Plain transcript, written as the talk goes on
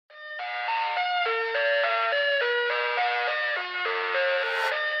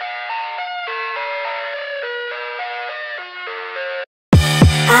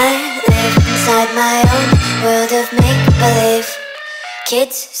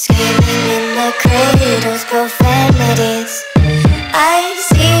Kids screaming in the cradles, profanities. I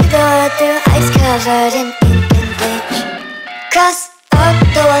see the world through ice covered in ink and bleach. Cross out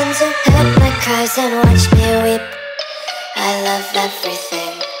the ones who heard my cries and watched me weep. I love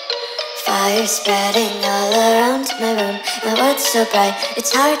everything. Fire spreading all around my room. My world's so bright,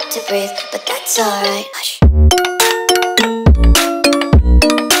 it's hard to breathe, but that's alright. Hush.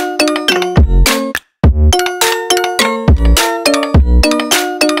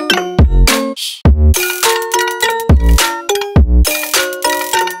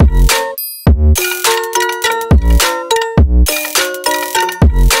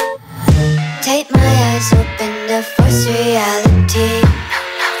 Take my eyes open to force reality.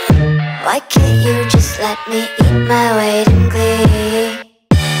 Why can't you just let me eat my weight in glee?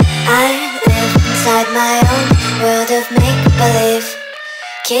 I live inside my own world of make-believe.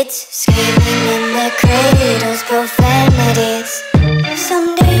 Kids screaming in their cradles, profanities.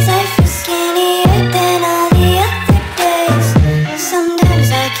 Some days I feel skinnier than all the other days. Sometimes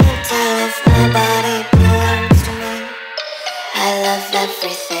I can't tell if my body belongs to me. I love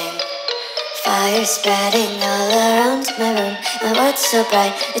everything. Fire spreading all around my room. My world's so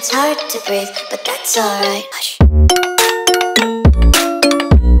bright, it's hard to breathe, but that's alright. Hush.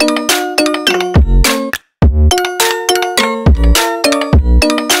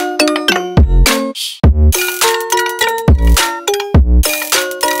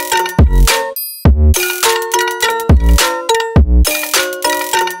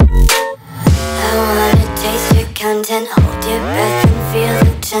 I wanna taste your content, hold your breath and feel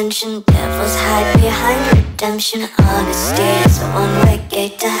the tension. Devils hide behind redemption. Honesty is a one-way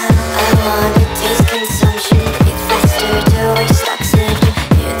gate to hell. I wanna taste consumption, breathe faster to waste oxygen.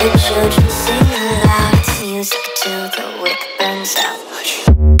 Hear the children sing aloud. It's music till the wick burns out.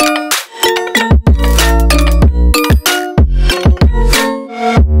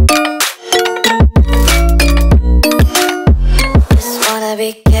 Just wanna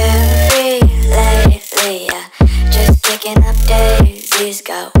be carefree lately, yeah. Just kicking up daisies.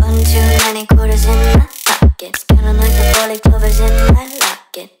 Got one too many quarters in my pockets. Counting like the 40 clovers in my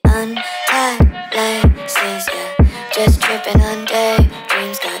locket. Untied laces, yeah. Just tripping on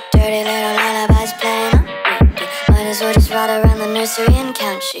daydreams. Got dirty little lullabies playing on repeat. Might as well just ride around the nursery and